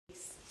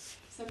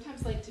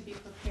sometimes like to be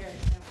prepared,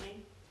 don't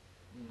we?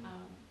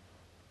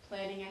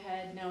 Planning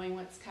ahead, knowing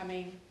what's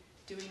coming,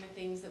 doing the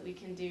things that we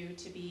can do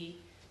to be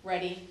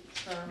ready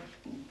for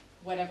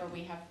whatever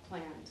we have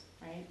planned,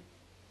 right?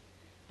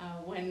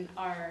 When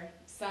our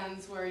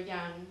sons were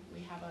young, we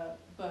have a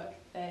book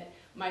that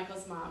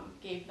Michael's mom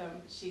gave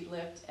them. She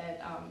lived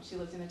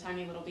in a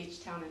tiny little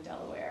beach town in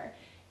Delaware,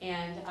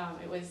 and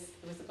it was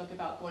a book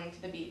about going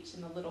to the beach.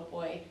 And the little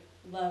boy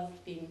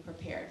loved being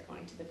prepared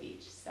going to the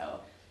beach.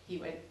 So he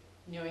would,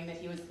 knowing that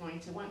he was going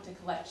to want to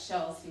collect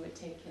shells, he would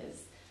take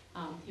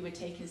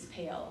his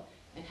pail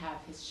and have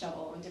his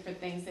shovel and different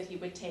things that he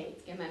would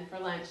take. And then for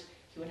lunch,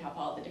 he would have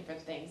all the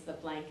different things: the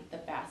blanket, the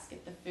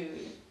basket, the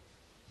food.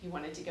 He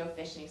wanted to go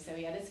fishing, so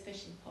he had his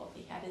fishing pole,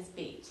 he had his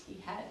bait,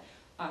 he had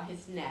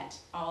his net,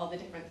 all the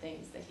different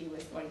things that he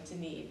was going to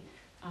need.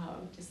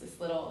 Just this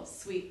little,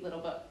 sweet little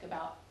book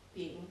about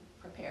being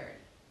prepared,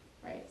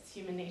 right? It's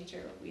human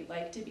nature. We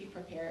like to be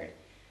prepared.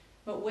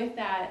 But with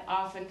that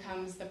often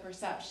comes the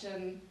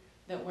perception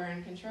that we're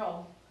in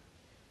control,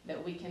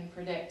 that we can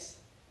predict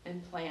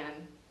and plan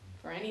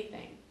for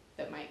anything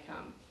that might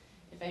come.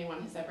 If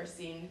anyone has ever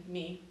seen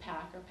me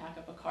pack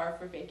up a car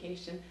for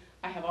vacation,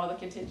 I have all the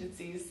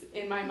contingencies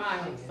in my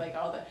mind, like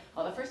all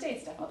the first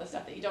aid stuff, all the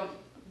stuff that you don't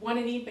want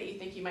to need, but you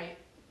think you might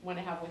want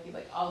to have with you,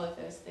 like all of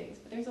those things.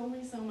 But there's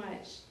only so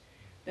much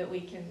that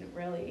we can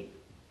really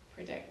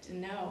predict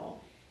and know.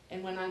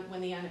 And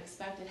when the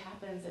unexpected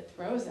happens, it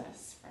throws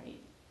us, right?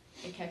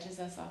 It catches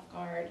us off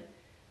guard.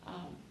 Have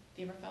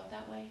you ever felt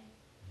that way?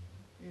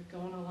 You're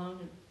going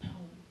along and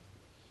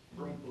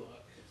boom.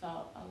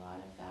 Felt a lot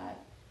of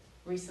that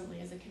recently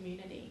as a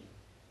community.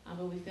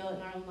 But we feel it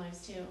in our own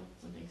lives too,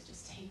 when things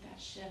just take that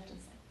shift.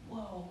 It's like,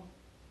 whoa,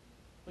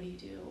 what do you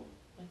do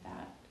with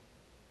that?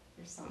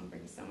 Your song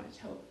brings so much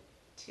hope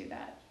to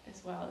that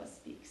as well, as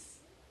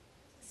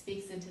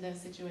speaks into those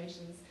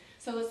situations.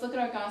 So let's look at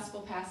our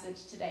gospel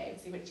passage today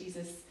and see what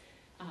Jesus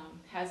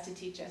has to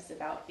teach us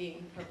about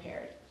being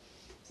prepared.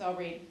 So I'll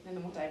read, and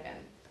then we'll dive in.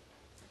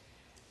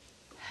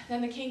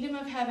 Then the kingdom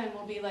of heaven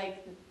will be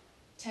like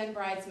 10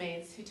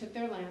 bridesmaids who took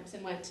their lamps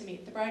and went to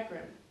meet the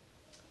bridegroom.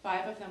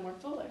 5 of them were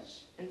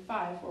foolish, and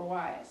 5 were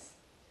wise.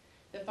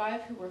 The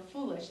 5 who were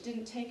foolish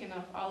didn't take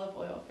enough olive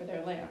oil for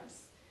their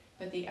lamps,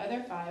 but the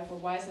other 5 were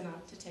wise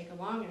enough to take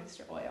along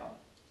extra oil.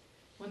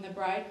 When the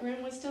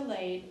bridegroom was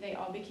delayed, they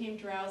all became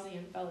drowsy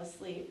and fell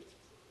asleep.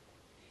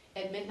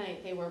 At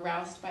midnight they were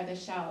roused by the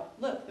shout,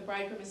 "Look, the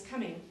bridegroom is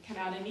coming, come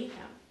out and meet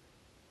him."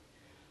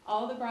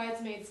 All the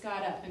bridesmaids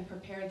got up and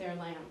prepared their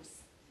lamps.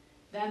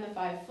 Then the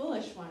 5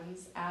 foolish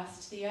ones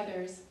asked the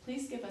others,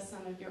 "Please give us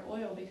some of your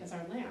oil because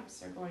our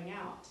lamps are going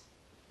out."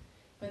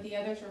 But the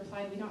others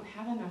replied, "We don't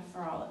have enough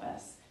for all of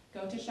us.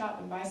 Go to shop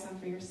and buy some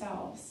for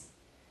yourselves."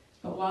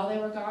 But while they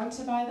were gone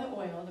to buy the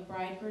oil, the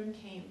bridegroom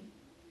came.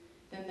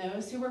 Then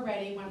those who were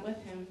ready went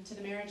with him to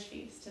the marriage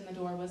feast, and the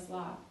door was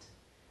locked.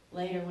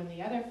 Later, when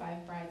the other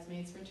 5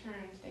 bridesmaids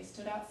returned, they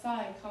stood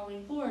outside,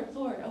 calling, "Lord,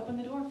 Lord, open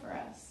the door for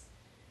us."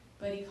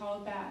 But he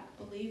called back,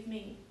 "Believe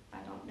me, I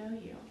don't know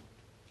you.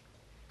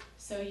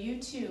 So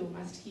you too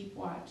must keep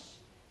watch,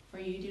 for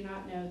you do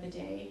not know the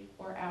day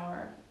or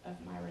hour of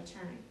my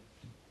return."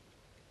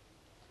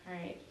 All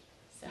right,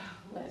 so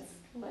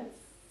let's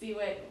see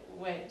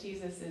what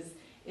Jesus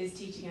is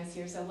teaching us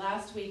here. So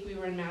last week we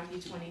were in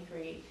Matthew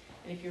 23,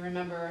 and if you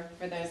remember,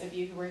 for those of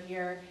you who were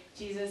here,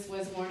 Jesus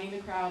was warning the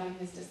crowd and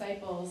his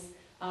disciples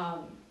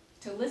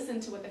to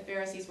listen to what the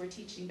Pharisees were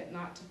teaching, but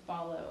not to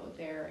follow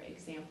their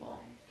example,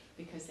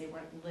 because they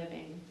weren't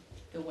living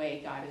the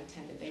way God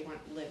intended. They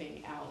weren't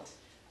living out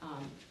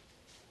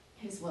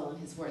his will and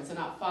his word. So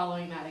not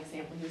following that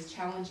example. He was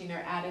challenging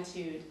their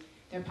attitude,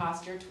 their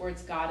posture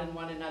towards God and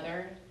one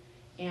another,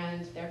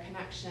 and their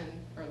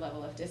connection or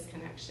level of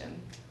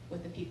disconnection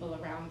with the people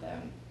around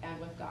them and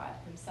with God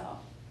himself.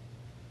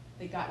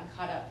 They'd gotten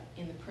caught up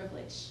in the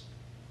privilege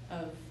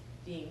of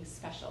being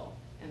special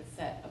and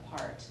set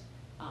apart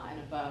and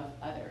above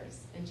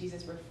others. And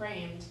Jesus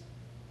reframed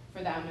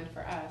for them and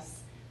for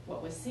us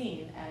what was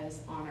seen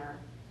as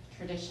honor,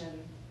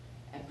 tradition,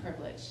 and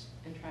privilege,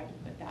 and tried to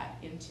put that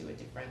into a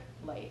different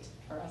light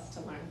for us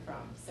to learn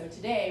from. So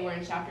today we're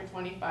in chapter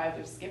 25.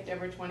 We've skipped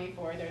over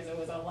 24. There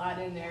was a lot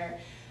in there.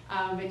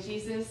 But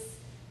Jesus,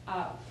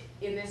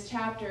 in this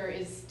chapter,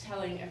 is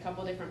telling a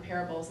couple different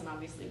parables, and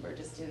obviously we're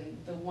just in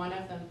the one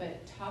of them,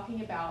 but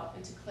talking about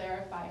and to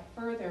clarify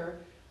further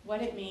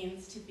what it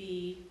means to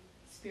be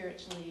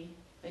spiritually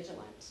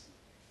vigilant,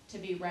 to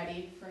be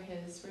ready for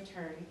his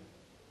return,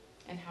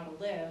 and how to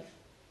live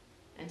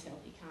until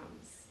he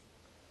comes.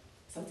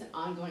 So it's an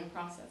ongoing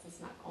process. It's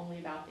not only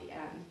about the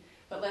end.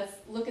 But let's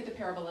look at the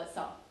parable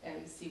itself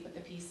and see what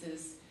the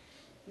pieces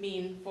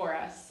mean for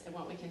us and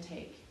what we can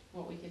take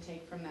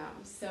from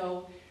them.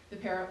 So the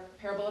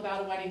parable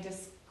about a wedding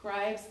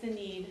describes the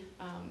need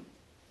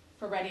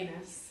for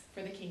readiness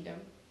for the kingdom,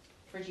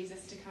 for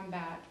Jesus to come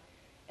back,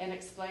 and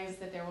explains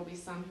that there will be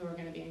some who are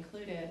going to be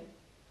included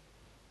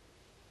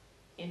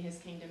in his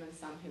kingdom and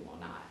some who will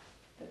not.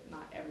 That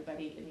not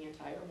everybody in the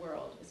entire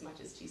world, as much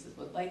as Jesus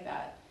would like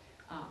that,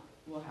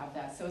 will have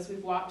that. So as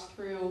we've walked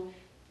through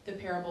the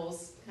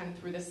parables kind of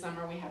through the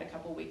summer. We had a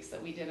couple weeks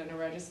that we did in a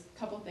row. Just a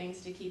couple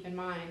things to keep in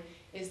mind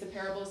is the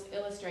parables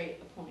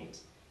illustrate a point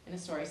in a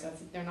story. So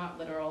they're not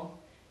literal.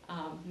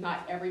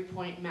 Not every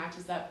point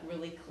matches up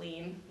really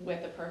clean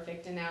with a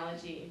perfect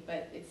analogy,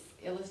 but it's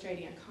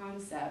illustrating a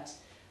concept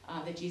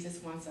that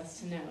Jesus wants us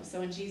to know.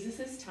 So in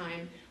Jesus'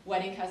 time,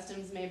 wedding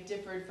customs may have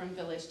differed from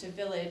village to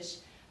village,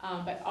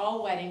 but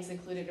all weddings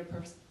included a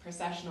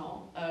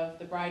processional of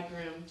the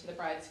bridegroom to the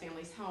bride's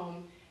family's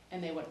home,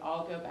 and they would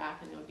all go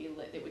back, and it would be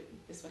lit.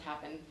 This would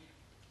happen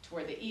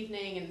toward the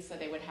evening, and so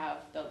they would have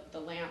the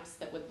lamps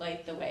that would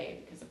light the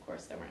way, because of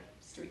course there weren't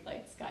street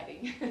lights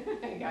guiding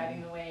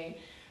the way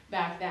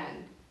back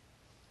then.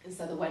 And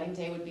so the wedding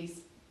day would be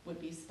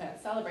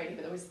spent celebrating,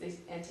 but there was this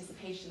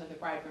anticipation of the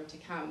bridegroom to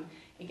come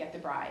and get the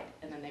bride,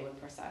 and then they would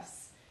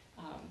process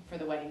for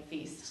the wedding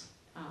feast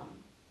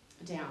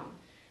down.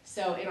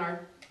 So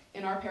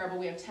in our parable,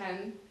 we have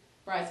 10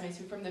 bridesmaids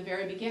who from the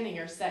very beginning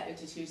are set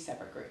into two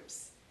separate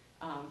groups,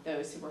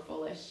 those who were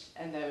foolish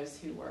and those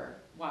who were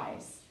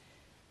wise.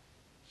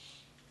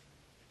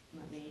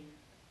 Let me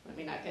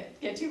not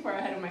get too far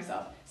ahead of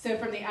myself. So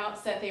from the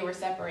outset, they were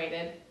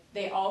separated.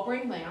 They all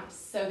bring lamps,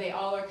 so they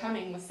all are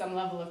coming with some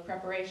level of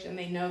preparation.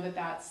 They know that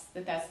that's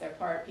their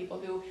part. People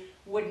who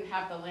wouldn't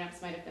have the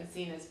lamps might have been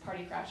seen as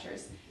party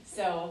crashers.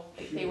 So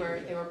they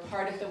were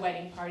part of the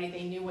wedding party.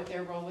 They knew what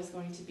their role was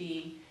going to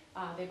be.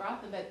 They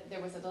brought them, but there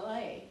was a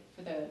delay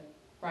for the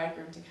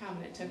bridegroom to come,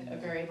 and it took a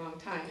very long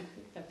time.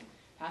 The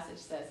passage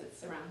says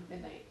it's around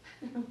midnight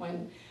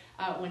when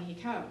he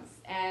comes.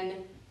 And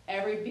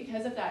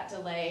because of that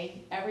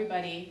delay,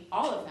 everybody,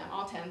 all of them,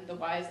 all 10, the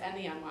wise and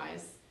the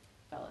unwise,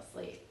 fell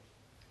asleep,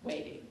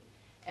 waiting.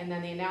 And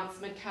then the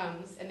announcement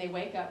comes, and they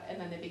wake up,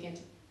 and then they begin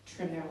to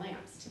trim their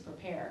lamps to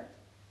prepare.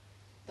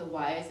 The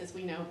wise, as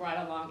we know, brought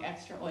along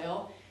extra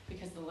oil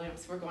because the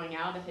lamps were going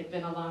out. It had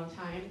been a long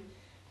time.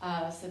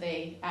 So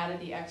they added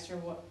the extra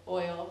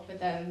oil,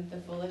 but then the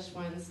foolish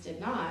ones did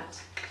not.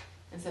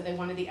 And so they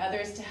wanted the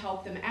others to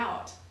help them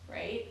out,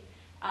 right?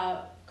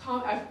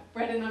 I've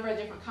read a number of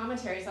different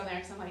commentaries on there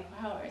because I'm like,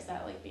 wow, is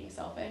that like being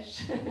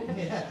selfish?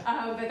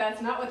 Yeah. But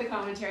that's not what the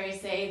commentaries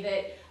say.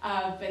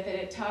 But that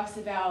it talks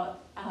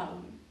about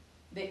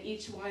that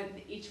each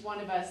one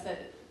of us,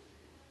 that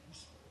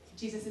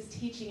Jesus is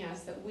teaching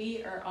us that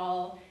we are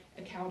all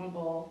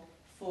accountable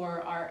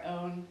for our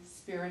own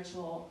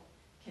spiritual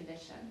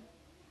condition.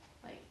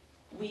 Like,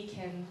 we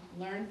can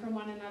learn from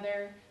one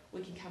another.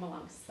 We can come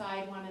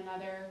alongside one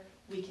another.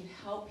 We can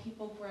help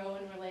people grow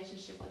in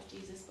relationship with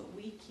Jesus, but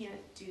we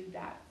can't do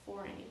that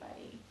for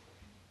anybody.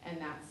 And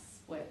that's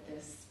what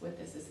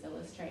this is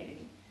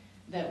illustrating.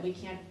 That we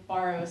can't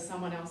borrow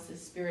someone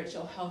else's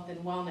spiritual health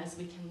and wellness.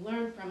 We can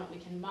learn from it. We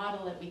can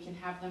model it. We can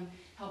have them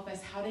help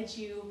us. How did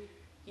you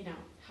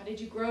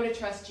grow to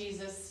trust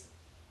Jesus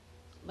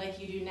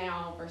like you do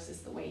now versus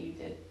the way you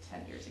did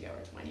 10 years ago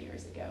or 20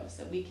 years ago?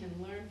 So we can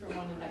learn from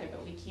one another,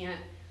 but we can't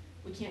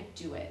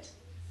do it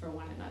for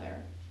one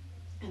another.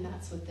 And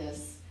that's what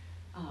this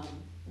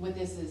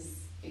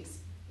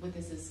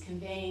is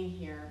conveying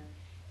here.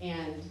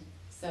 And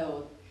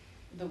so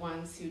the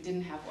ones who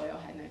didn't have oil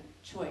had no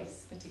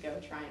choice but to go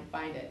try and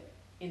find it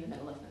in the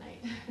middle of the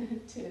night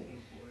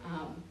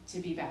to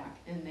be back,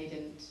 and they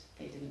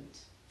didn't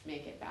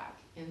make it back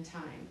in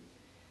time.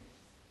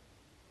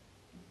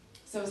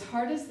 So as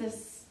hard as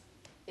this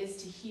is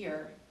to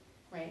hear,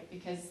 right?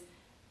 Because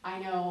I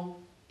know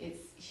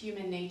it's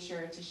human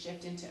nature to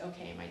shift into,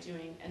 okay, am I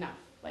doing enough?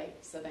 Like,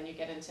 so then you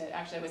get into,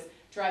 actually I was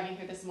driving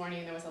here this morning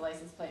and there was a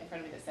license plate in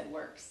front of me that said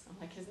works. I'm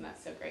like, isn't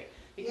that so great?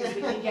 Because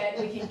we can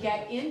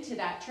get into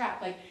that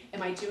trap. Like,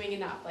 am I doing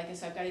enough? Like,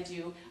 so I've got to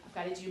do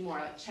more,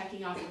 like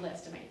checking off the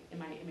list. Am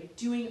I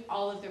doing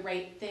all of the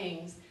right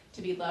things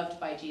to be loved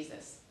by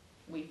Jesus?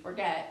 We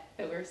forget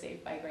that we're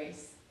saved by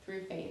grace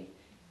through faith.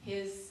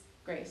 His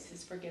grace,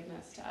 his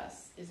forgiveness to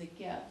us is a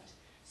gift.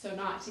 So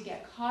not to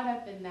get caught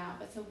up in that,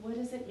 but so what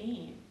does it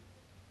mean?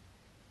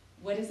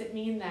 What does it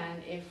mean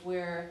then if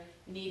we're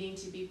needing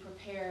to be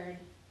prepared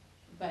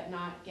but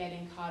not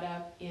getting caught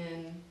up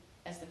in,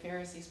 as the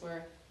Pharisees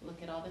were,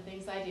 look at all the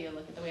things I do,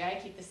 look at the way I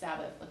keep the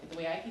Sabbath, look at the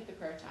way I keep the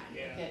prayer time.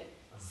 Yeah.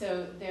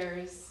 So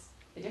there's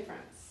a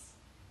difference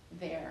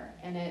there,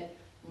 and it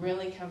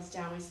really comes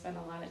down, we spend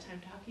a lot of time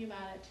talking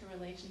about it, to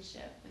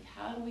relationship. Like,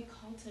 how do we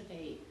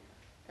cultivate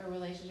a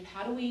relationship?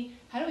 How do we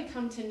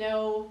come to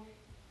know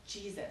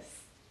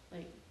Jesus?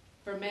 Like,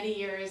 for many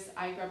years,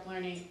 I grew up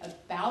learning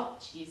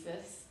about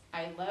Jesus.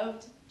 I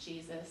loved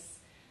Jesus,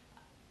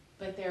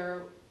 but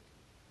the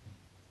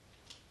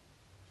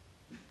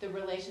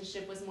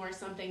relationship was more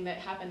something that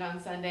happened on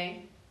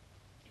Sunday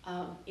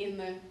in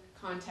the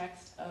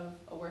context of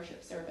a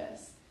worship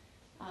service,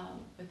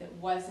 but that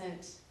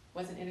wasn't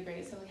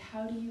integrated. So, like,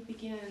 how do you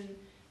begin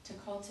to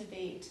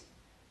cultivate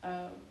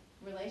a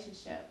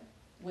relationship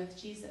with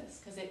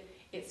Jesus? Because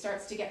it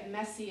starts to get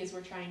messy as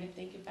we're trying to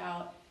think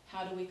about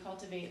how do we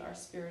cultivate our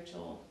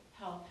spiritual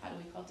health, how do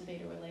we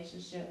cultivate a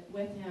relationship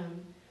with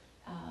him,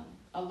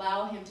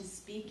 allow him to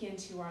speak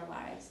into our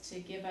lives, to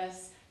give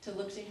us, to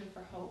look to him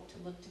for hope, to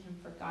look to him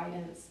for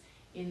guidance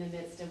in the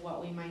midst of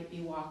what we might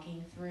be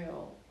walking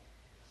through.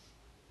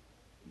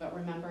 But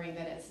remembering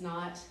that it's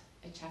not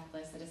a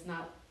checklist, that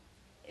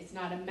it's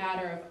not a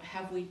matter of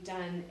have we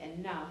done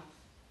enough.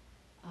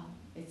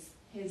 It's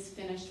his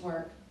finished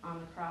work on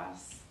the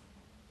cross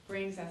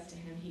brings us to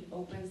him. He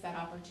opens that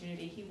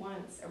opportunity. He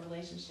wants a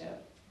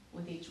relationship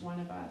with each one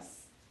of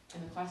us.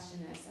 And the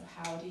question is, so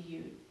how do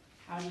you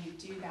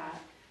do that?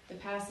 The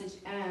passage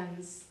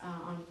ends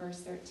on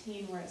verse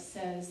 13 where it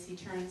says, he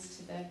turns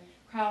to the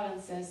crowd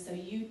and says, so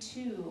you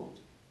too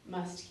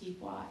must keep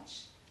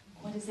watch.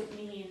 What does it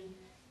mean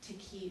to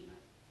keep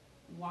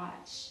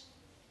watch?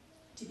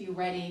 To be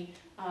ready.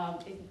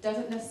 It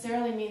doesn't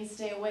necessarily mean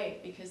stay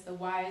awake, because the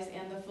wise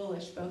and the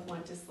foolish both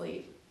went to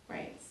sleep,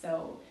 right?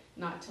 So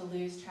not to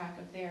lose track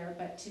of there,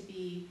 but to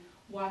be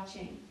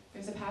watching.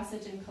 There's a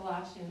passage in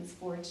Colossians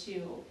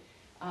 4:2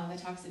 that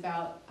talks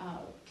about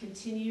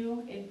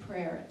continue in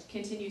prayer,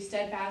 continue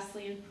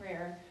steadfastly in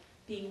prayer,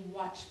 being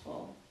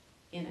watchful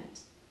in it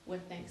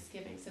with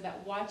thanksgiving. So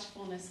that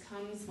watchfulness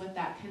comes with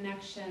that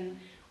connection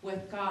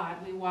with God.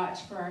 We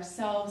watch for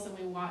ourselves and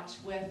we watch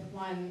with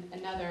one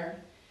another.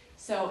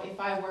 So if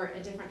I were a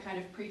different kind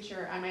of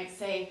preacher, I might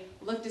say,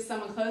 look to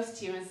someone close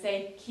to you and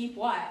say, keep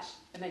watch.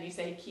 And then you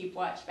say, keep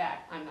watch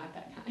back. I'm not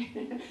that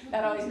kind.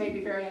 That always made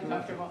me very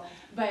uncomfortable.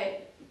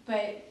 But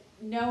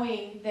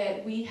knowing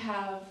that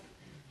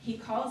he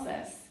calls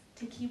us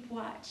to keep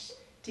watch,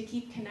 to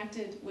keep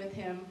connected with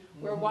him.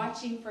 We're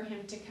watching for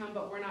him to come,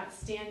 but we're not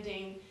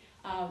standing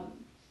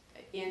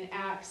in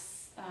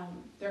Acts.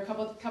 There are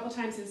a couple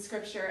times in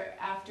Scripture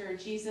after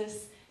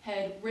Jesus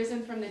had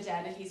risen from the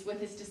dead, and he's with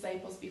his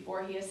disciples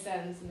before he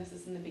ascends, and this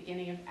is in the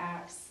beginning of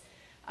Acts.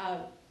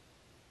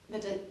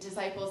 The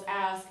disciples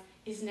ask,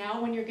 is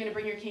now when you're going to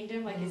bring your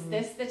kingdom? Like, is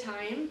this the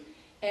time?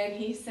 And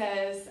he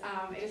says,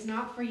 it is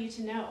not for you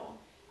to know,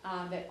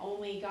 that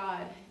only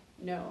God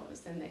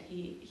knows, and that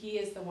he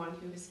is the one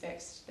who has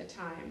fixed the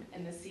time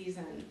and the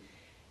season.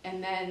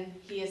 And then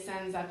he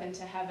ascends up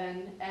into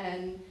heaven,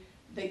 and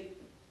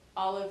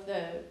all of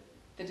the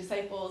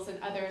disciples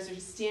and others are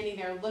just standing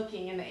there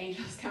looking, and the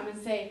angels come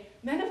and say,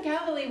 men of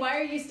Galilee, why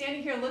are you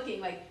standing here looking?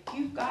 Like,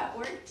 you've got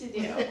work to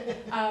do,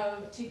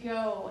 to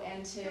go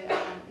and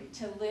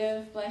to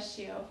live, bless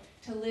you,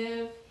 to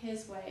live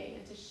his way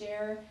and to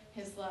share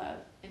his love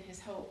and his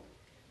hope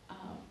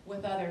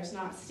with others,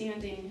 not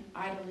standing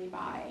idly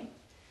by.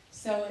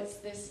 So it's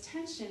this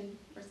tension,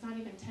 or it's not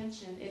even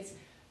tension, it's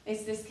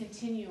this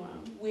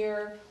continuum.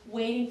 We're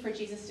waiting for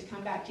Jesus to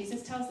come back.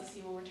 Jesus tells us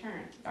he will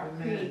return. Our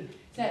creed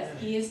says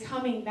he is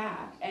coming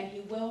back, and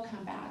he will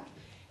come back.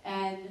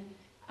 And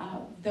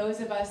those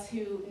of us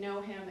who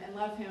know him and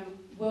love him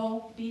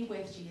will be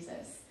with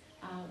Jesus.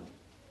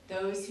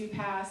 Those who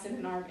pass, and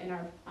in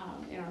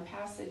our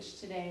passage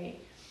today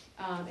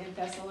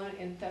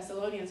in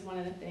Thessalonians, one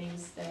of the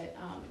things that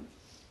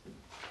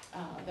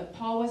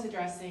Paul was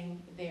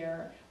addressing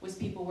there was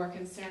people were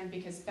concerned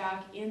because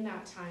back in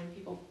that time,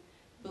 people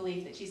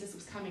believed that Jesus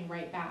was coming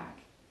right back.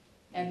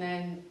 And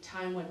then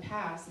time would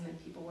pass, and then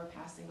people were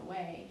passing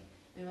away.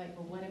 They're like,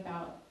 well, what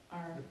about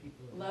our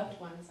loved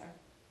ones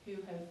who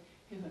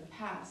have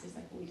passed? He's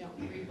like, well, we don't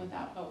grieve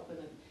without hope. And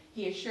then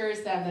he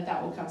assures them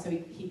that will come. So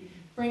he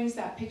brings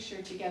that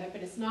picture together.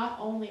 But it's not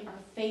only, our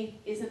faith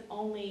isn't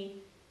only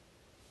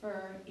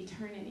for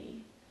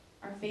eternity.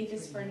 Our faith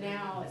is for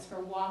now. It's for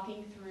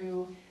walking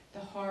through the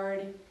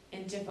hard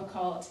and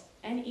difficult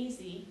and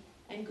easy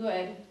and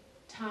good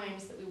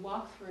times that we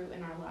walk through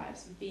in our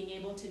lives. Being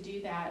able to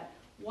do that,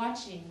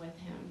 watching with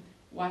him,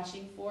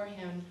 watching for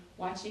him,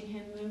 watching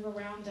him move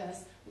around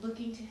us,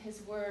 looking to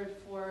his word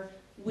for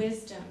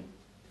wisdom,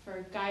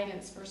 for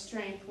guidance, for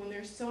strength. When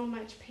there's so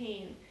much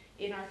pain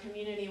in our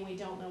community and we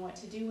don't know what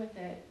to do with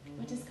it,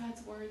 what does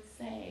God's word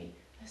say?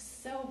 It's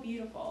so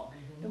beautiful,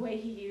 the way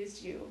he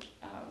used you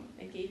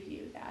and gave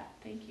you that.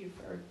 Thank you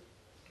for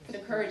the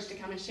courage to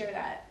come and share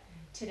that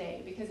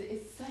today, because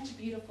it's such a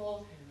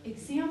beautiful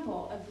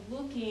example of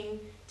looking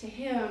to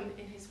him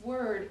and his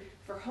word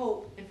for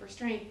hope and for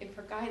strength and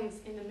for guidance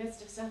in the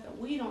midst of stuff that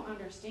we don't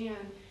understand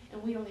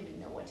and we don't even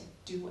know what to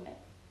do with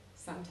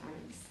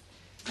sometimes.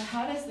 So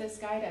how does this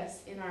guide us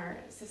in our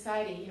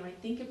society? I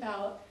think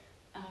about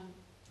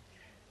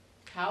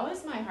how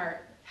is my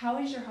heart? How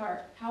is your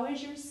heart? How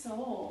is your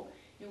soul?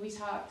 We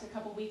talked a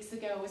couple weeks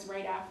ago, it was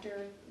right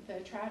after the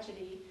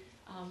tragedy,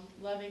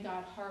 loving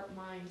God, heart,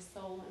 mind,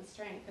 soul, and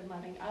strength, and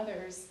loving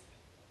others,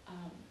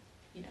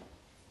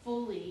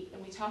 fully.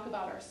 And we talk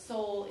about our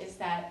soul is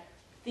that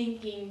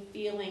thinking,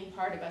 feeling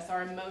part of us,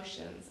 our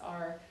emotions,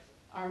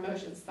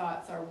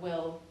 thoughts, our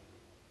will.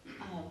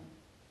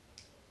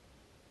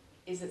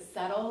 Is it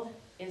settled?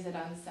 Is it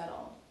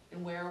unsettled?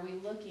 And where are we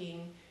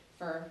looking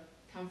for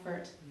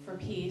comfort, for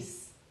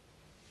peace,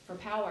 for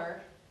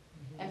power,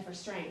 and for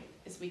strength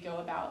as we go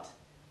about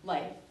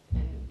life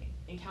and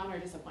encounter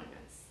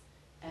disappointments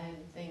and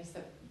things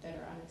that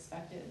are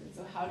unexpected? And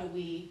so how do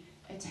we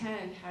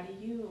attend? How do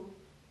you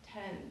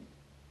tend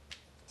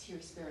to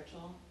your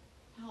spiritual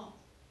health?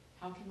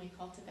 How can we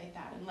cultivate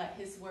that and let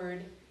his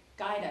word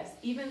guide us?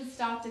 Even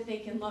stop to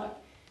think and look.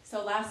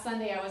 So last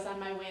Sunday I was on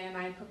my way and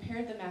I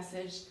prepared the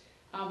message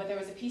but there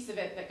was a piece of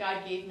it that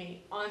God gave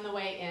me on the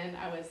way in.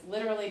 I was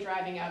literally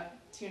driving up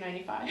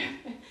 295,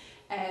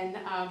 and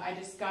I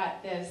just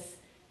got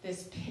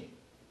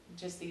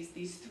just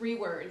these 3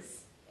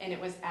 words, and it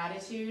was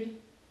attitude,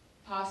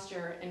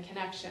 posture, and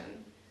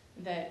connection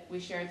that we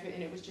shared through,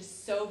 and it was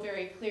just so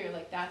very clear,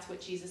 like that's what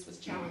Jesus was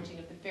challenging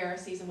of the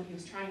Pharisees, and what he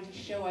was trying to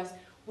show us.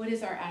 What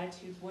is our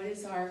attitude? What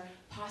is our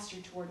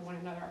posture toward one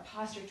another? Our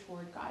posture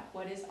toward God?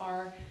 What is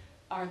our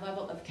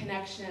level of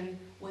connection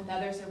with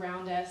others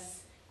around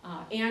us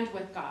and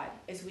with God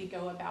as we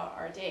go about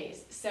our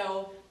days?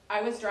 So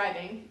I was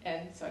driving,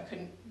 and so I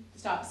couldn't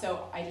stop.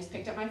 So I just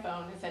picked up my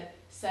phone and said,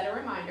 set a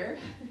reminder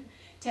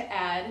to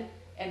add,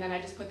 and then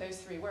I just put those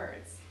 3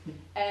 words.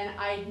 And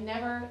I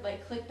never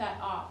clicked that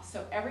off.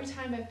 So every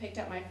time I've picked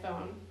up my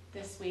phone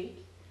this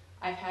week,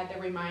 I've had the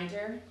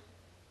reminder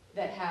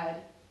that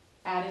had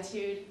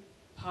attitude,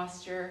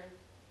 posture,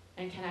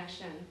 and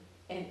connection.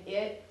 And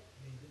it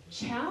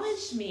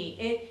challenged me.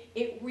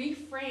 It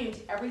reframed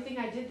everything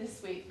I did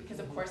this week, because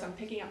of course I'm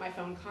picking up my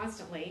phone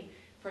constantly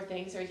for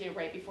things, or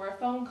right before a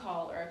phone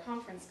call or a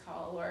conference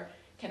call or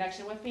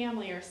connection with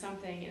family or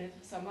something. And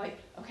so I'm like,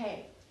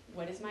 okay,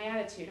 what is my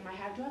attitude? Do I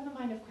have the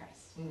mind of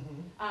Christ?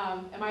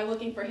 Mm-hmm. Am I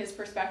looking for his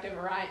perspective,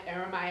 or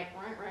am I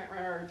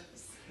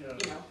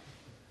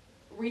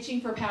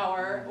reaching for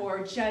power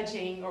or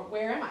judging, or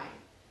where am I?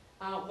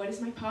 What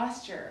is my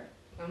posture?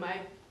 Am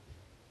I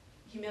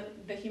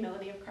the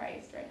humility of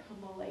Christ, right?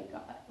 Humble like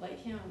God, like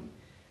him.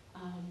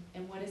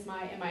 And what is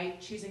am I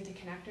choosing to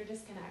connect or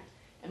disconnect?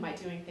 Am I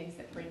doing things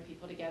that bring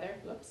people together?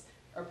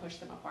 Or push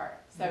them apart?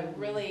 So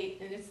really,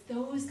 and it's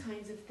those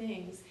kinds of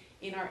things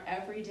in our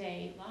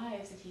everyday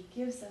lives that he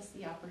gives us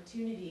the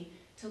opportunity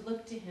to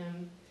look to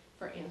him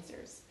for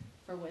answers,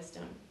 for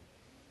wisdom,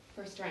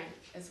 for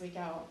strength as we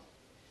go.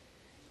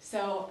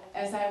 So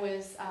as I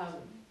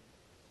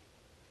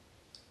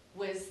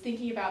was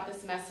thinking about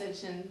this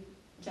message, and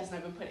Jess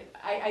and I've been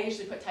I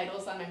usually put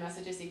titles on my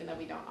messages, even though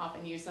we don't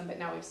often use them, but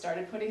now we've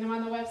started putting them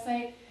on the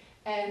website.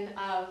 And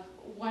as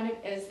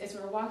we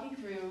were walking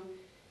through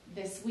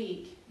this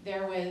week,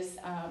 there was,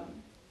 I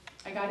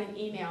got an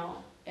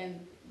email and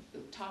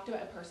talked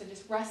about a person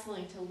just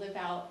wrestling to live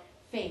out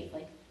faith.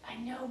 Like, I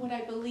know what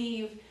I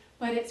believe,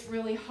 but it's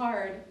really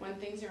hard when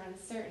things are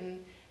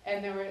uncertain.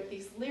 And there were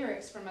these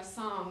lyrics from a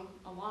song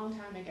a long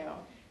time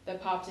ago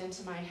that popped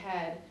into my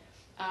head.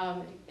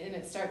 And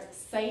it starts,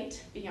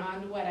 sight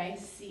beyond what I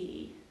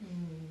see.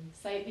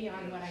 Sight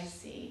beyond what I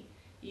see.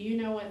 You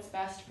know what's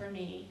best for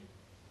me.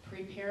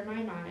 Prepare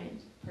my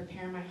mind,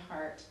 prepare my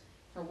heart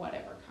for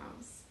whatever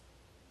comes.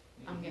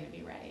 I'm going to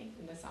be ready.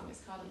 And the song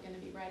is called I'm Going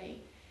to Be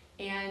Ready.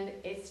 And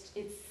it's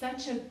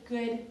such a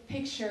good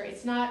picture.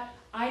 It's not,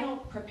 I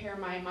don't prepare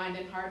my mind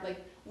and heart. Like,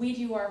 we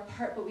do our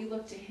part, but we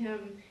look to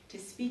him to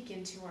speak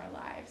into our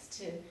lives,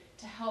 to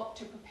help,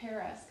 to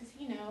prepare us, because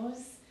he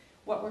knows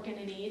what we're going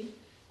to need.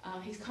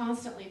 He's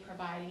constantly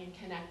providing and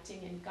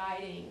connecting and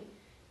guiding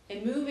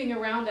and moving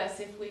around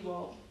us if we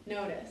will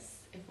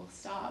notice, if we'll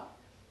stop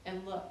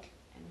and look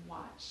and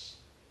watch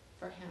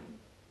for him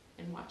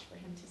and watch for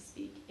him to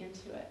speak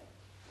into it.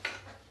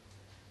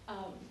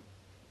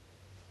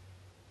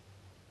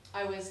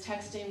 I was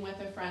texting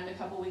with a friend a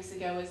couple weeks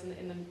ago, was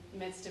in the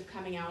midst of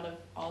coming out of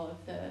all of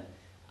the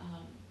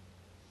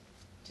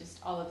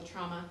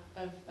trauma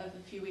of a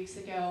few weeks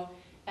ago,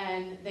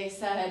 and they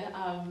said,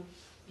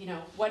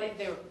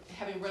 they were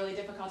having really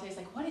difficulty. It's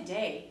like, what a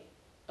day,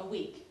 a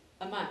week,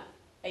 a month,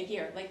 a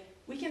year. Like,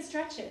 we can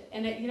stretch it.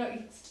 And it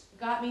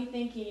got me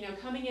thinking,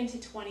 coming into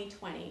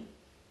 2020,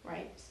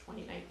 right? It's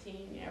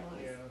 2019,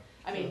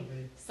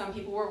 some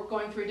people were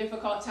going through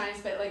difficult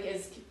times, but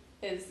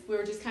as we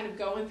were just kind of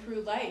going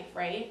through life,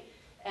 right?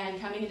 And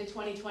coming into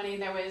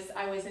 2020,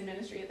 I was in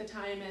ministry at the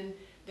time, and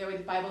there were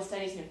the Bible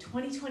studies,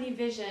 2020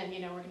 vision,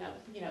 we're gonna,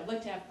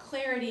 look to have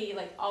clarity,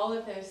 like all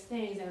of those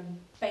things, and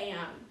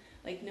bam,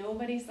 like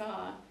nobody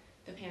saw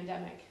the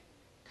pandemic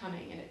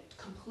coming, and it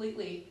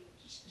completely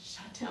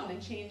shut down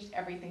and changed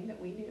everything that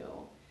we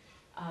knew.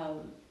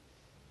 And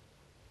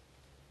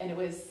it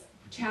was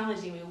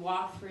challenging. We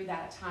walked through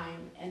that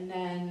time, and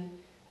then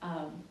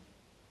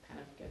kind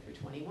of go through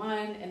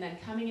 21, and then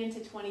coming into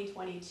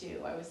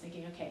 2022, I was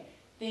thinking, okay,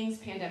 things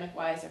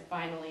pandemic-wise are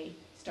finally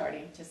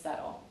starting to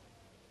settle.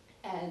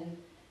 And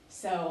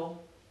so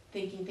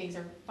thinking things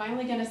are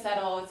finally going to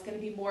settle, it's going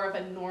to be more of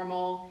a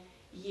normal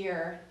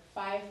year.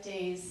 5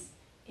 days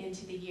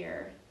into the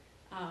year,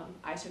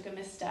 I took a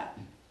misstep.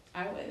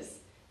 I was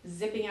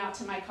zipping out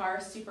to my car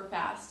super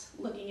fast,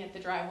 looking at the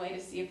driveway to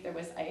see if there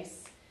was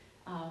ice,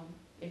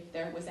 if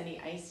there was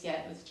any ice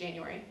yet. It was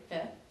January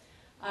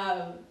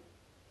 5th.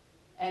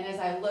 And as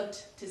I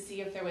looked to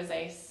see if there was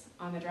ice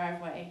on the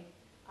driveway,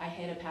 I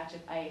hit a patch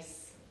of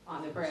ice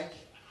on the brick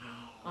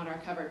on our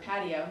covered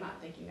patio, not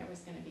thinking there was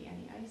going to be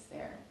any ice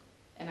there.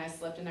 And I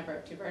slipped and I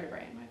broke 2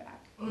 vertebrae in my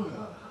back.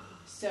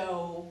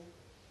 So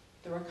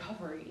the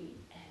recovery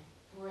and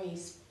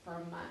brace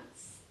for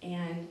months,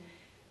 and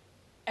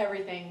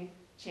everything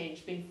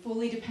changed, being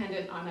fully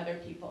dependent on other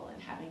people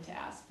and having to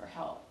ask for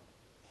help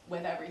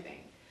with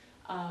everything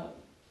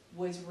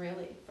was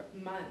really for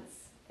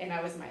months. and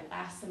I was my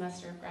last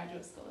semester of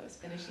graduate school. I was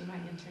finishing my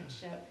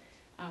internship.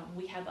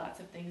 We had lots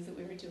of things that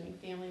we were doing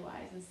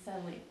family-wise, and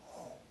suddenly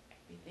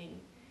everything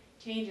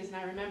changes. And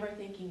I remember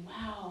thinking,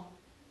 wow,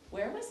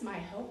 where was my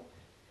hope?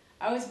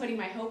 I was putting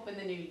my hope in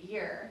the new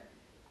year,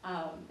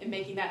 and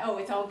making that, oh,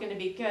 it's all going to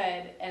be good,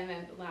 and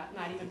then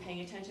not even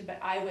paying attention. But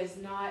I was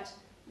not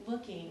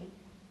looking.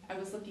 I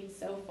was looking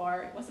so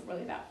far. It wasn't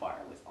really that far.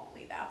 It was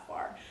only that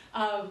far.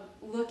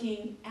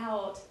 Looking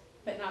out,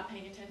 but not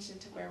paying attention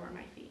to where were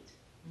my feet.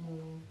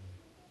 Mm.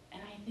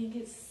 And I think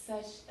it's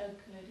such a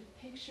good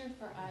picture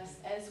for us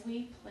as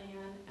we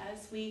plan,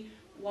 as we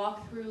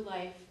walk through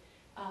life,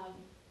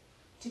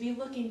 to be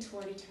looking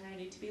toward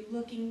eternity, to be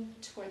looking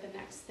toward the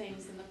next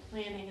things and the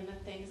planning and the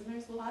things. And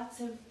there's lots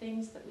of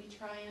things that we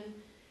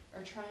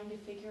are trying to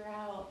figure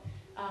out.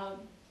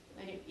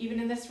 And even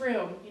in this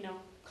room,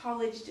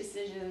 college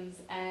decisions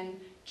and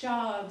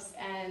jobs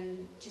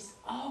and just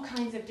all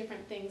kinds of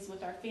different things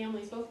with our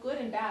families, both good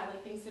and bad,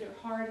 like things that are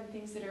hard and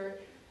things that are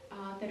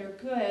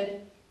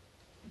good.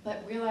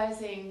 But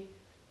realizing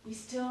we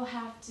still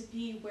have to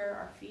be where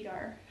our feet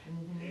are.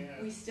 Mm-hmm.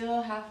 Yeah. We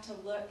still have to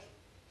look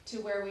to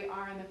where we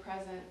are in the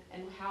present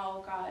and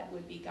how God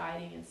would be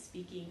guiding and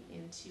speaking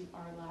into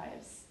our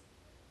lives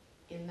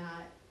in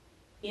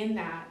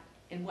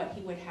what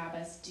he would have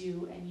us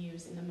do and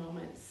use in the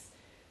moments.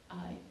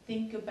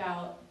 Think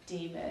about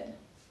David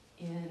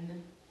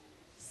in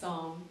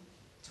Psalm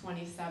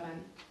 27.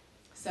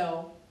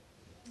 So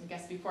I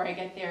guess before I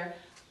get there,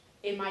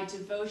 in my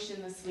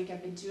devotion this week,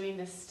 I've been doing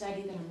this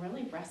study that I'm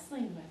really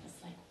wrestling with.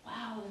 It's like,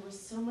 wow, there was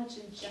so much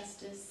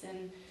injustice,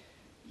 and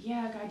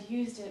yeah, God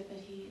used it, but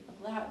he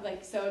allowed,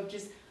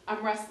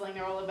 I'm wrestling.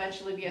 There will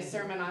eventually be a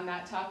sermon on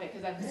that topic,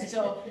 because I'm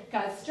still,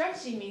 God's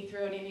stretching me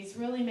through it, and he's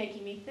really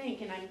making me think,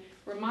 and I'm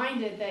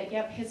reminded that,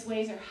 yep, his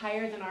ways are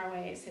higher than our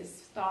ways. His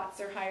thoughts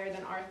are higher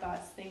than our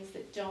thoughts, things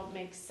that don't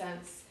make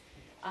sense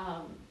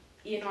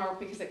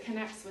because it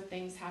connects with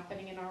things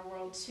happening in our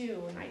world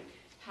too, and I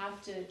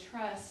have to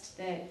trust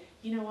that,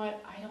 you know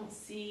what, I don't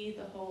see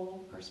the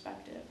whole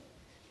perspective,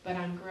 but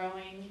I'm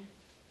growing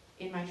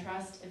in my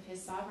trust of his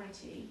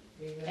sovereignty.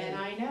 Amen. And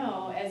I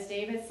know, as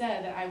David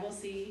said, that I will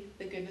see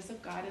the goodness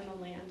of God in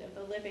the land of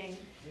the living.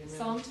 Amen.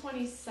 Psalm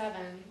 27,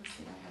 let's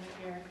see if I have it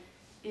here,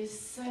 is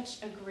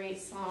such a great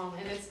psalm.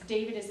 And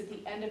David is at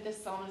the end of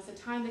this psalm. It's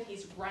a time that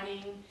he's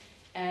running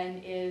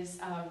and is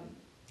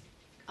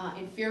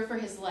in fear for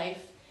his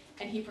life.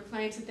 And he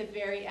proclaims at the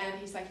very end,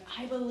 he's like,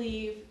 I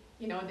believe,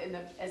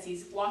 as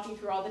he's walking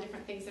through all the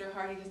different things that are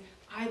hard, he says,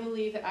 I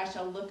believe that I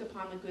shall look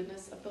upon the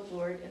goodness of the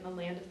Lord in the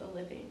land of the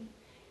living.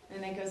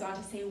 And then it goes on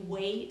to say,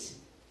 wait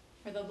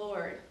for the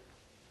Lord.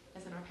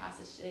 As in our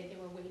passage today, they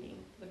were waiting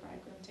for the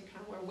bridegroom to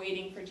come. We're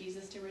waiting for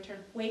Jesus to return.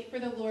 Wait for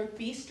the Lord.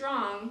 Be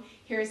strong.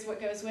 Here's what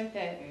goes with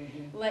it.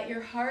 Mm-hmm. Let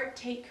your heart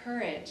take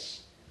courage.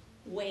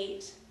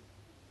 Wait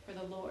for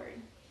the Lord.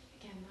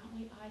 Again, not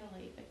wait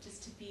idly, but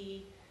just to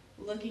be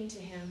looking to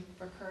him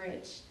for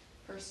courage,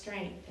 for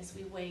strength as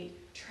we wait,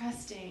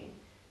 trusting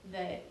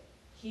that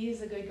he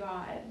is a good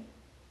God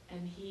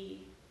and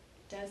he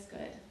does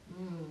good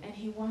and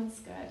he wants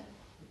good.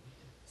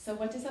 So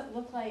what does it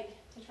look like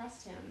to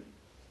trust him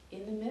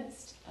in the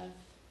midst of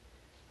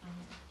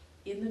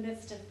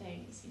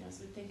things? As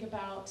we think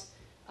about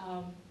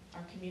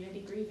our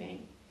community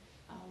grieving,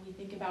 we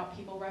think about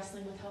people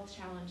wrestling with health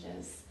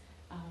challenges,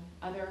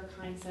 other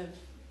kinds of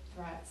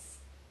threats,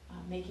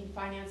 making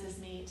finances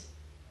meet,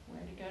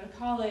 where to go to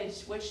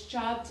college, which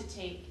job to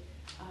take,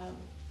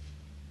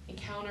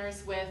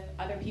 encounters with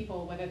other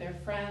people, whether they're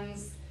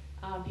friends,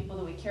 people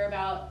that we care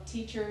about,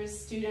 teachers,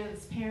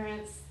 students,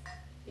 parents,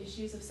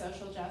 issues of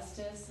social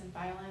justice and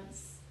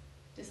violence,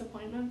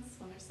 disappointments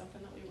when there's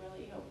something that we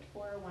really hoped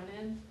for or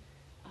wanted,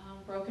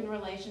 broken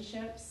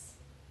relationships,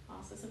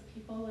 losses of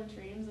people and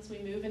dreams. As we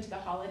move into the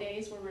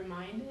holidays, we're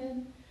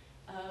reminded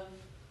of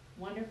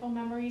wonderful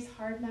memories,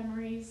 hard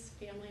memories,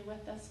 family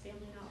with us,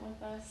 family not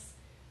with us.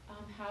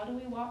 How do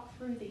we walk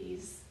through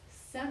these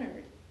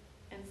centered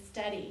and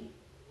steady,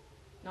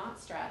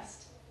 not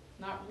stressed,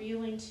 not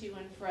reeling to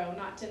and fro,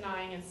 not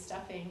denying and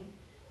stuffing?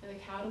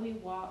 How do we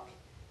walk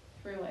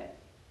through it?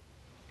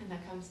 And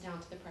that comes down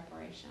to the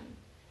preparation.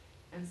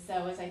 And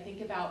so as I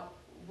think about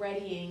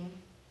readying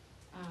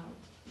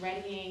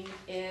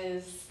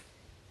is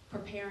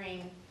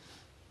preparing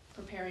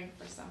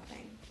for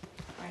something,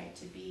 right?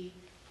 To be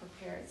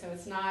prepared. So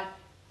it's not,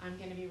 I'm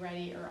going to be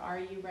ready, or are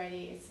you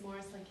ready? It's more,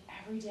 it's like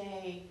every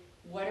day,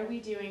 what are we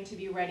doing to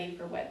be ready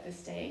for what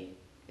this day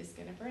is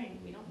going to bring?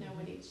 We don't know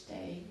what each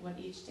day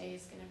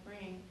is going to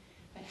bring,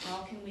 but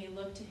how can we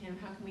look to him?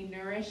 How can we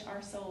nourish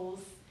our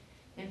souls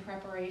in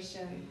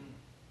preparation?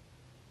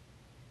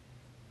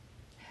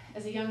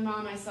 As a young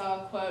mom, I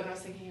saw a quote, and I was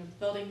thinking of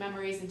building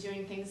memories and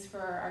doing things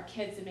for our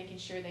kids and making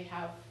sure they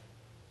have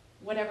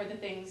whatever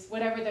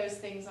those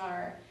things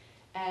are.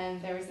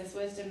 And there was this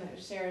wisdom that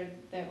was shared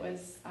that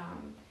was,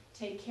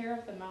 take care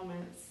of the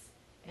moments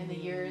and the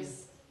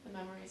years, the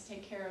memories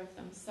take care of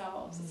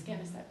themselves. Again,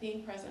 it's that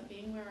being present,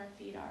 being where our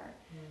feet are.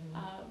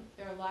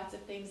 There are lots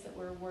of things that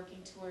we're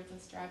working towards and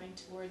striving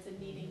towards and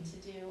needing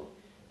to do,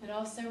 but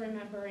also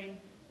remembering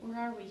Where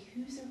are we?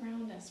 Who's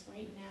around us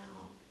right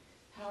now?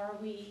 How are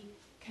we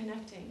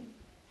connecting?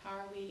 How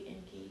are we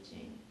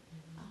engaging?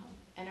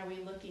 And are we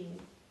looking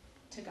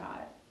to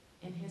God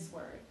in His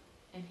Word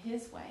and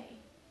His way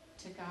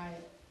to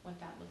guide what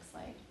that looks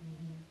like?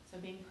 So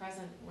being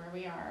present where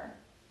we are,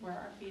 where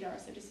our feet are.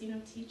 So just,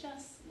 teach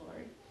us,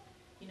 Lord.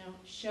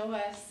 Show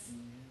us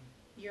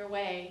your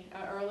way.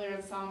 Earlier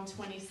in Psalm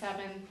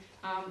 27,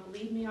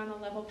 lead me on a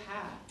level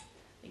path.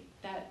 Like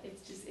that,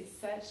 it's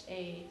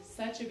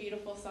such a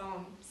beautiful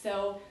psalm.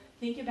 So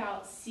think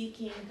about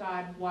seeking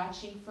God,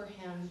 watching for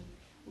Him,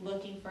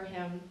 looking for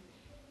Him.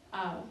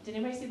 Did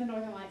anybody see the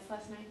Northern Lights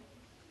last night?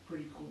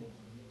 Pretty cool.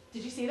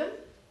 Did you see them?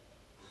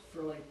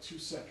 For like 2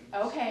 seconds.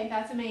 Okay,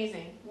 that's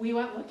amazing. We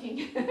went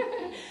looking.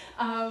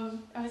 I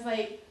was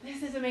like,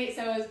 this is amazing.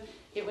 So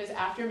it was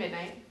after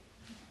midnight.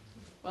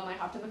 Well, and I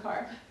hopped in the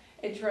car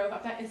and drove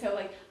up that. And so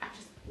like, I'm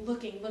just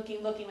looking,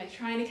 like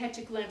trying to catch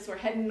a glimpse. We're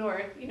heading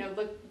north,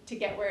 look to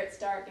get where it's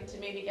dark and to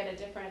maybe get a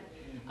different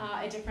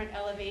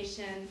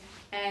elevation.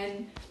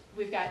 And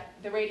we've got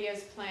the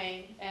radios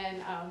playing,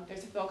 and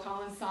there's a Phil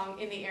Collins song,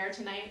 "In the Air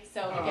Tonight."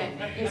 So again,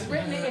 it's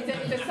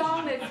a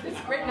song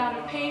that's written out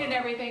of pain and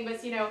everything,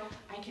 but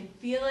I can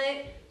feel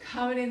it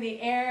coming in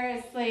the air.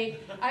 It's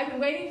like, I've been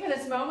waiting for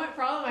this moment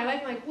for all of my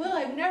life. I'm like, Will,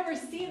 I've never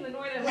seen the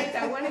Northern Lights.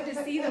 I wanted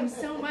to see them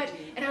so much,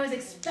 and I was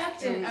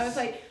expectant.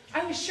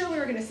 I was sure we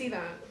were going to see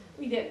them.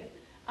 We didn't.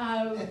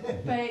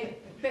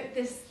 But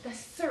the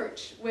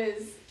search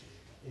was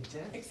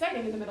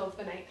exciting in the middle of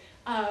the night.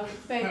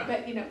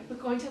 But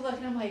going to look,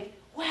 and I'm like,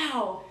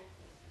 wow,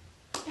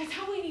 that's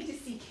how we need to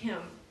seek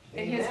Him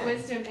and His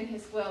wisdom and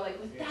His will, like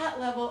with that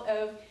level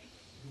of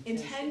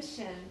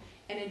intention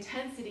and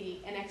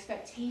intensity and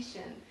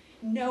expectation,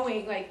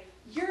 knowing like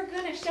you're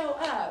gonna show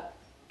up,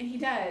 and He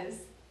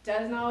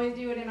doesn't always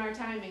do it in our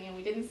timing, and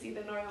we didn't see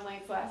the Northern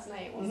Lights last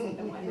night. We'll see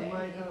them one day. You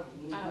might have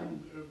a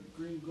little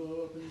green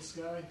glow up in the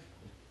sky.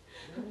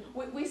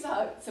 We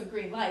saw some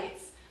green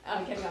lights.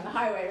 Getting on the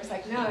highway, I was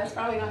like, no, that's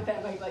probably not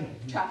that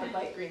like traffic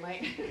light, green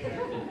light.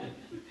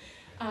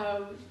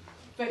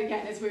 But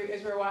again, as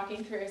we're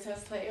walking through, so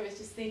I was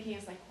just thinking, I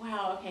was like,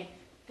 wow, okay,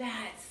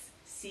 that's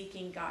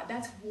seeking God.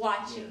 That's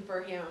watching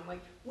for Him. Like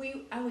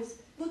I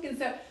was looking,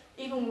 so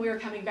even when we were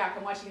coming back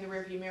and watching the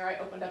rearview mirror, I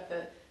opened up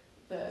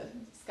the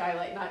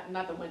skylight,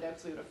 not the window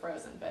because we would have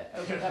frozen, but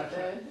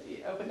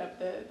opened up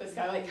the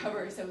skylight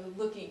cover, so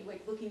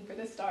looking for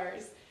the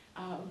stars,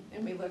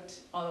 and we looked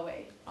all the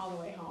way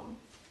home.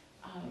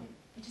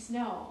 And just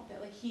know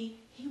that like he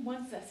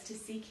wants us to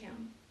seek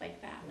Him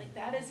like that. Like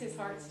that is His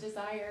heart's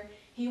desire.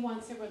 He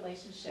wants a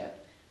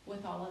relationship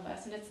with all of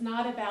us. And it's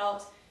not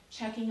about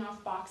checking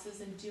off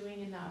boxes and doing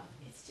enough.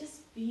 It's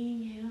just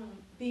being Him,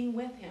 being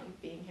with Him,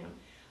 being Him.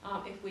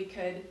 If we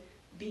could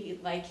be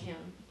like Him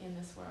in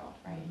this world,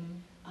 right?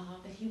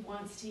 That He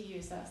wants to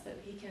use us, that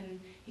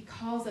He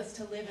calls us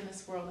to live in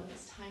this world, in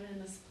this time and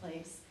in this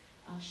place,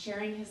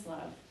 sharing His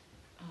love,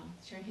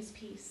 sharing His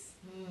peace,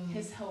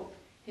 His hope,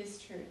 His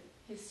truth,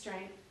 His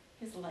strength,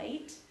 His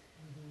light,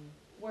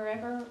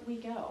 wherever we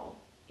go,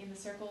 in the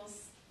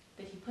circles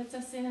that He puts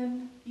us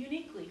in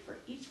uniquely for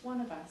each one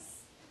of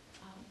us.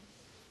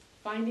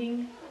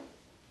 Finding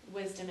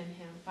wisdom in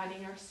Him,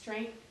 finding our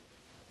strength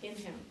in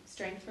Him,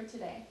 strength for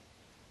today,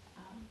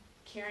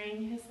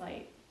 carrying His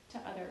light to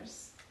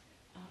others,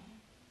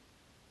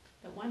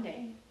 that one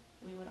day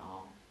we would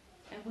all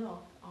and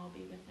will all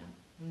be with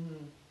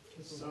Him.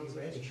 Sounds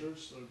like it's church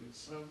slogan.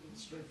 Sounds like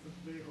strength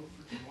for today, hope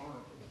for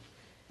tomorrow.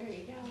 There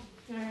you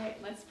go. All right,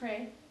 let's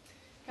pray.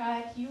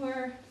 God, You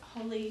are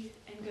holy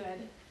and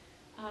good.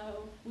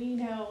 We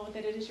know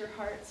that it is Your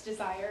heart's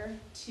desire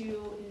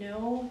to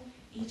know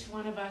each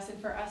one of us, and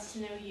for us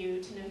to know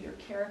You, to know Your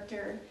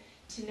character,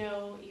 to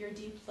know Your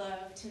deep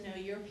love, to know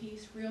Your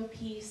peace, real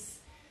peace,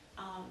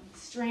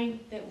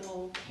 strength that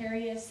will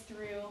carry us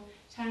through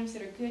times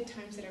that are good,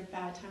 times that are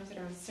bad, times that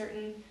are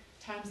uncertain,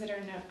 times that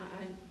are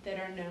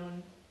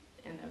known,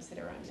 and those that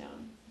are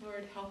unknown.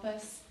 Lord, help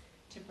us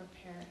to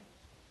prepare.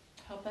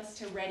 Help us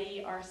to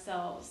ready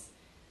ourselves.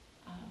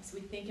 So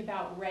we think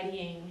about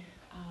readying.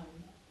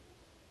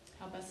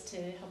 Help us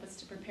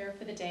to prepare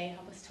for the day.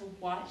 Help us to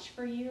watch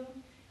for You.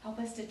 Help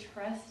us to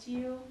trust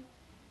You.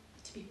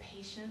 To be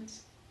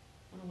patient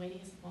when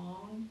waiting is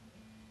long.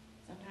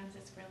 Sometimes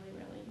it's really,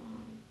 really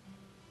long.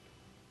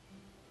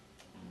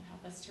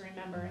 Help us to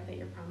remember that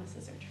Your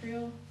promises are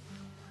true,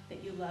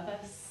 that You love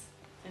us,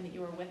 and that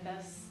You are with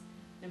us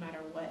no matter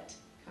what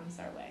comes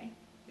our way.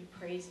 We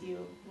praise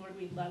You. Lord,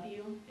 we love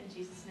You. In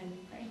Jesus' name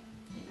we pray.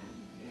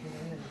 Amen.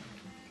 Amen.